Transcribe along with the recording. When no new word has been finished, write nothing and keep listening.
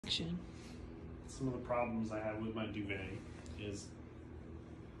action. Some of the problems I have with my duvet is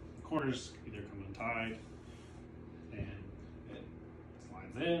the corners either come untied and it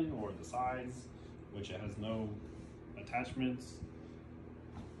slides in, or the sides, which it has no attachments,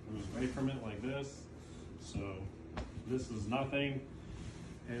 moves away from it like this. So this is nothing,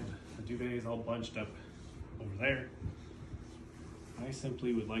 and the duvet is all bunched up over there. I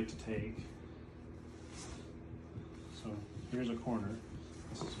simply would like to take, so here's a corner.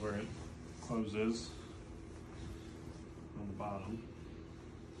 This is where it closes on the bottom,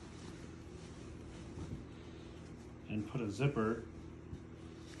 and put a zipper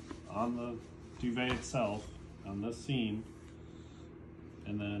on the duvet itself, on this seam,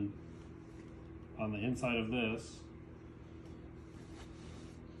 and then on the inside of this,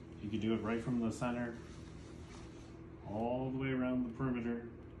 you could do it right from the center all the way around the perimeter,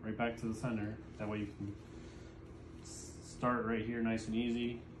 right back to the center. That way you can start right here nice and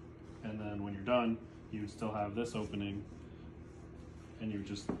easy, and then when you're done, you would still have this opening and you would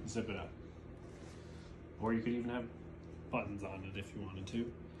just zip it up. Or you could even have buttons on it if you wanted to.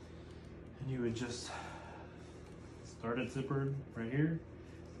 And you would just start it zippered right here,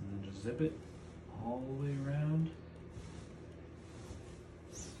 and then just zip it all the way around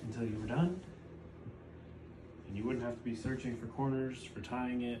until you were done. And you wouldn't have to be searching for corners for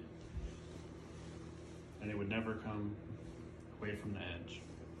tying it, and it would never come away from the edge.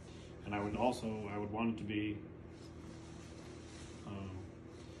 And I would want it to be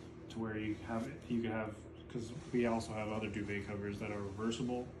to where you could have, because we also have other duvet covers that are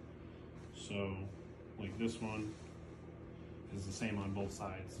reversible. So like this one is the same on both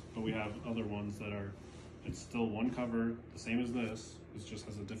sides, but we have other ones that are, it's still one cover, the same as this, it just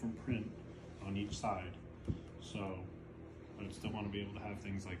has a different print on each side. So I would still want to be able to have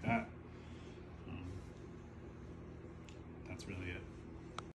things like that. That's really it.